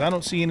guess, because I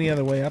don't see any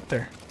other way up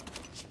there.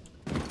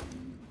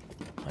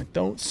 I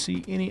don't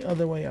see any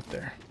other way up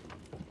there.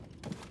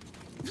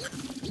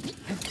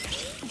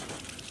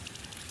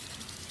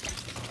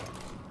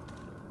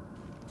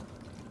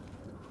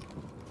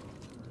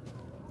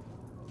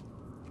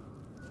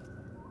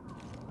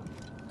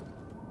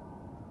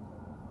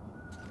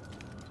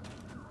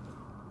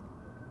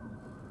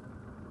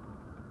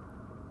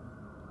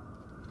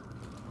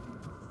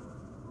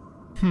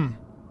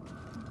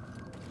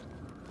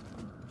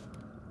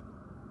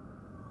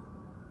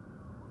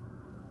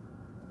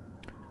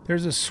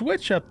 There's a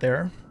switch up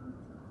there.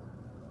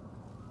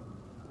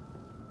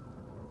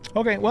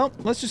 Okay, well,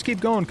 let's just keep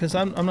going because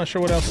I'm not sure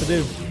what else to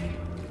do.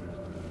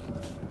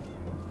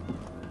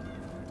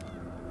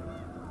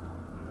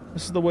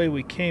 This is the way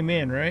we came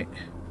in, right?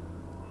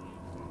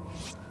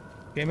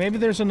 Okay, maybe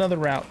there's another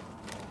route.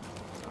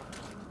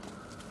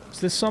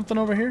 Is this something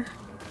over here?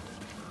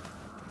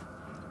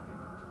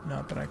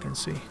 Not that I can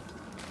see.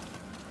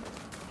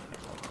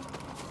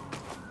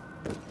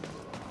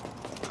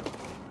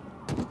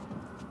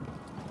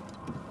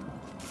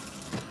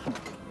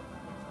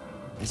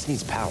 This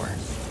needs power.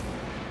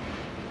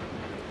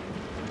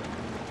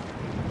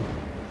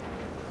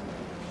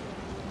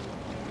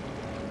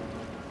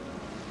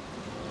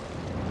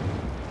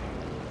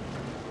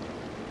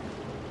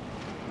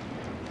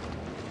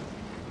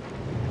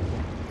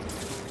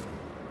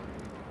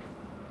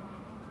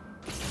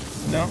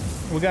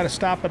 we got to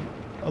stop it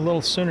a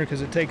little sooner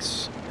because it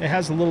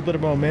has a little bit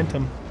of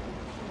momentum.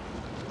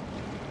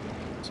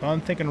 So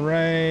I'm thinking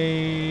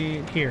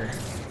right here.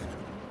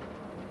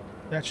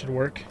 That should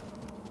work.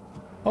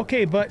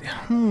 Okay, but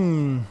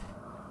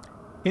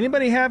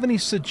anybody have any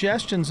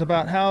suggestions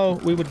about how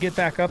we would get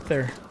back up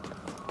there?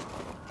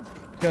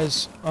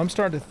 Because I'm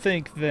starting to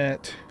think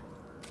that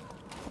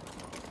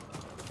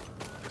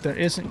there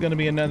isn't going to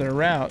be another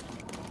route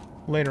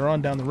later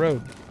on down the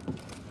road.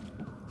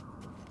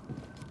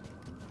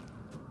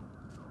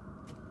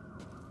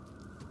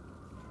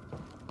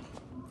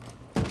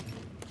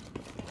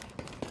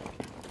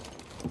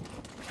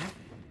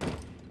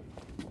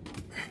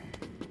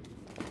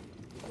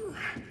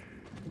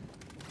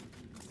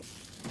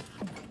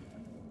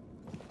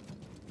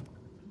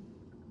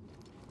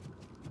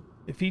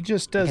 If he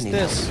just does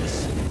this,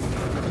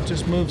 it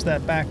just moves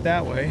that back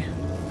that way.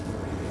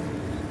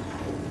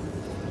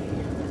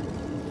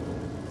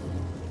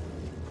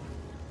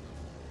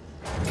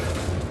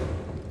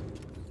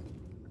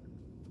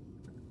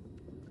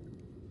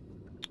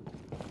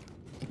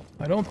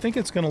 I don't think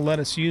it's going to let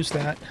us use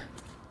that.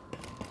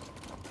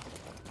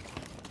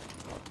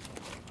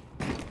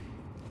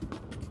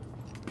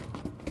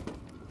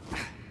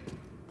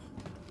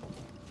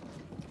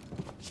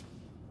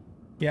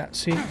 Yeah,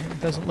 see,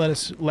 it doesn't let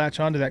us latch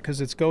onto that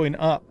because it's going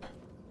up.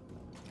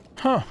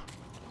 Huh.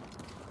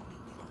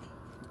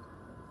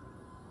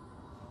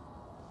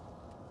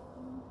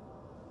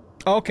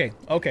 Okay,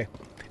 okay.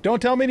 Don't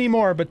tell me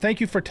anymore, but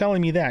thank you for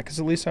telling me that, because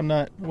at least I'm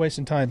not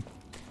wasting time.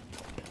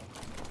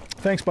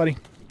 Thanks, buddy.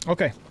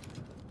 Okay.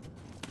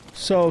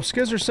 So,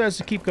 Skizzer says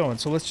to keep going,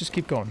 so let's just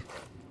keep going.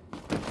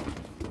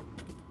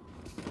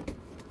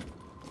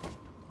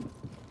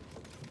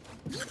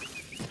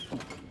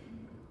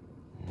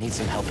 Need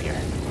some help here.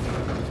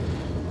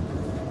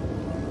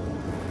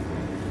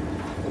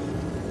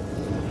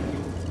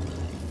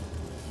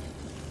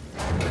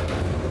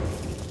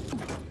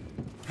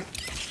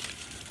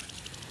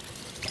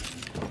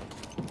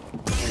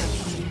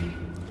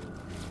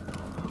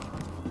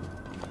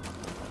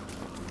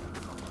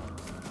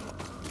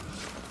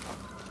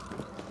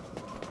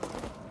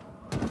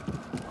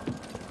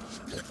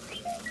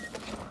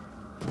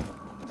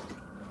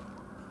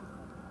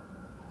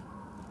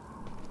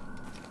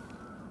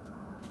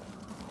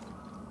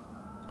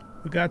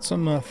 We got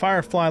some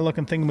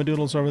firefly-looking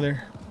thingamadoodles over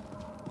there.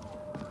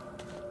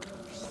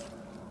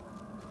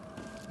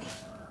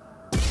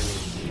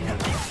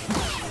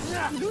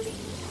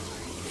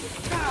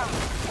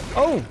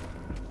 Oh!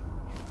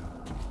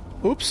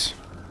 Oops.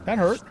 That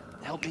hurt.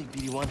 Help me,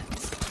 BD1.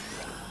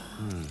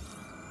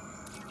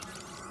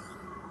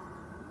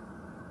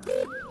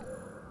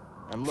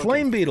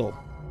 Flame beetle.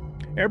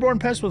 Airborne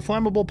pest with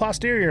flammable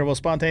posterior will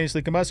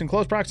spontaneously combust in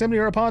close proximity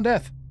or upon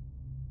death.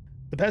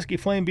 The pesky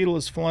flame beetle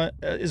is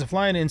a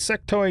flying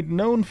insectoid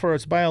known for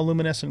its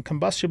bioluminescent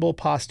combustible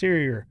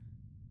posterior.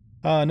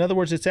 In other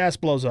words, its ass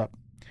blows up.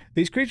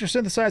 These creatures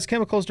synthesize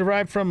chemicals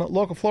derived from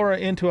local flora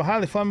into a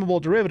highly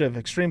flammable derivative.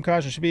 Extreme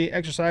caution should be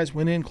exercised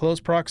when in close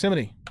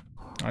proximity.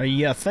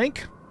 You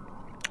think?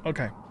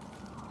 Okay.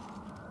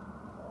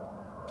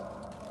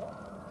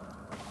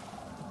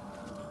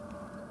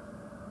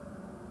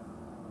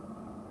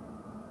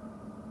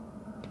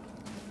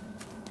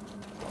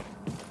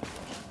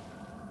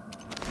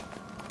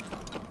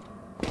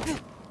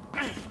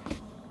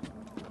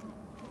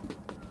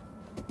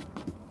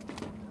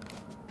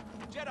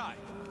 Jedi,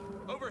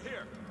 over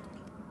here.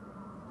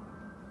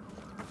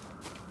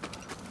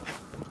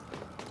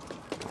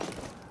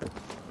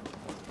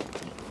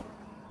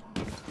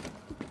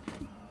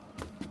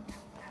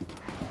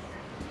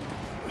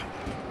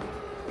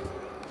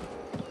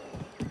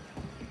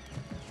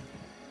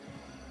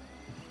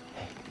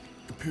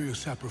 Imperial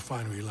sap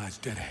refinery lies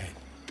dead ahead.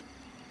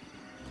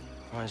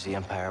 What does the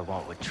Empire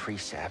want with tree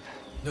sap?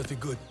 Nothing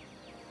good.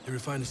 They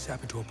refine the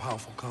sap into a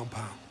powerful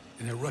compound,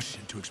 and they're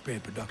rushing to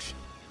expand production.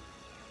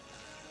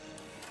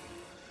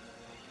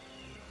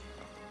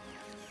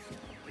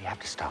 We have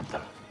to stop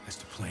them. That's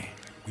the plan.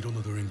 We don't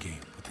know their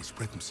endgame, but they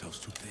spread themselves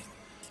too thin.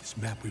 This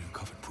map we've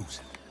uncovered proves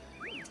it.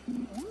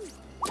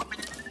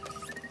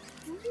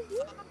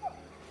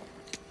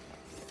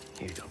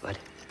 Here you go, bud.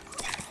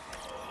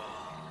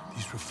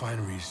 These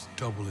refineries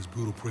double as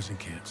brutal prison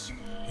camps.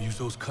 You use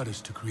those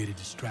cutters to create a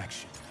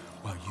distraction,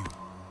 while you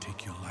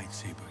take your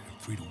lightsaber and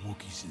free the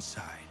Wookiees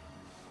inside.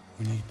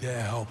 We need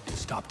their help to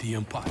stop the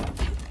Empire.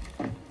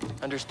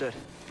 Understood.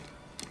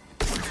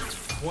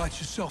 Watch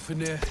yourself in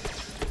there.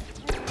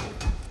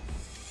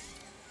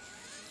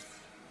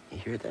 You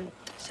hear that?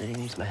 Said he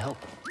needs my help.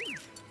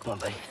 Come on,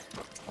 buddy.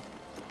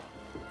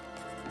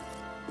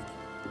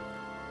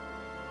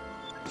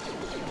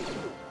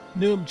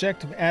 New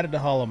objective added to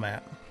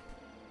holomap.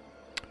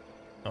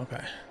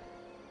 Okay.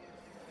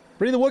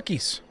 Free the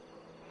Wookiees.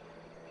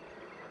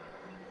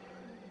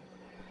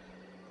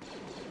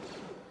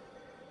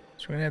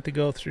 So we're gonna have to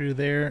go through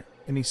there.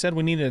 And he said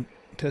we needed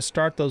to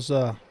start those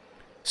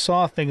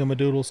saw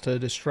thingamadoodles to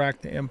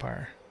distract the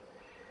Empire.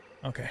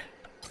 Okay.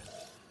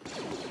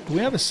 Do we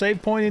have a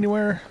save point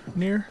anywhere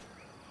near?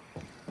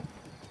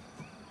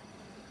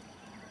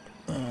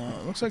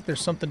 Looks like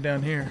there's something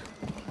down here.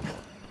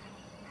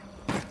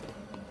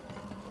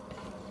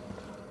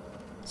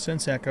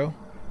 Sense echo.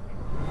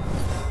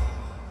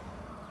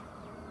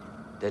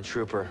 Dead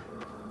trooper.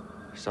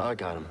 Saw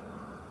got him.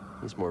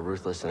 He's more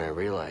ruthless than I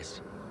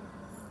realized.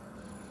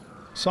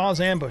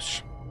 Saw's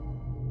ambush.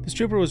 This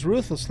trooper was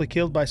ruthlessly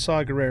killed by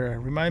Saw Gerrera.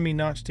 Remind me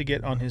not to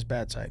get on his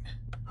bad side.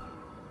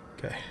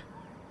 Okay.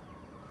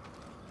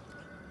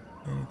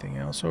 Anything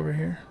else over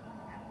here?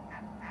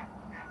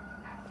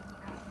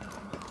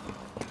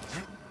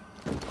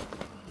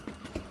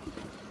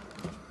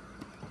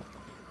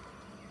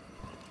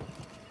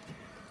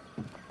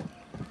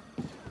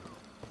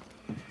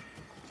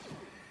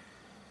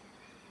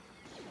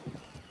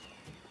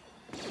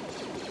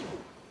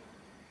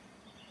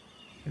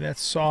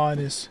 That's Saw and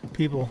his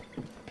people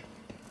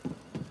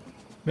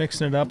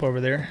mixing it up over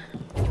there.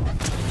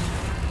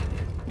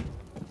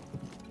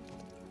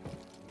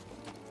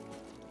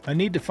 I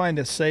need to find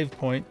a save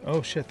point.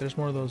 Oh shit, there's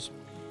more of those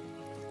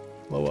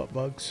blow-up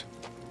bugs.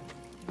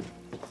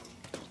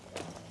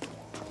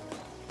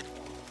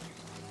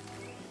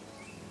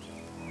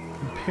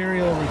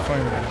 Imperial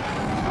Refinery.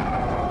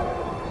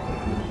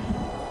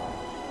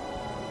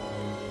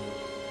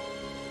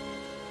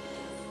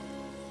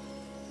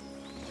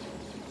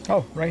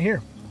 Oh, right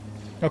here.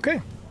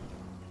 Okay.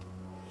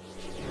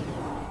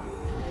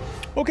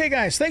 Okay,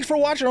 guys, thanks for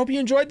watching. I hope you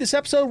enjoyed this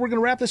episode. We're going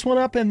to wrap this one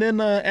up, and then,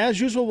 as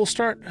usual, we'll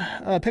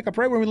pick up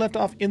right where we left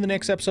off in the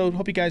next episode.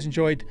 Hope you guys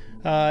enjoyed.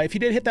 If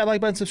you did, hit that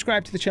like button,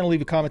 subscribe to the channel,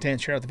 leave a comment,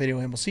 and share out the video,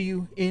 and we'll see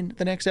you in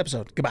the next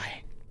episode.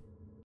 Goodbye.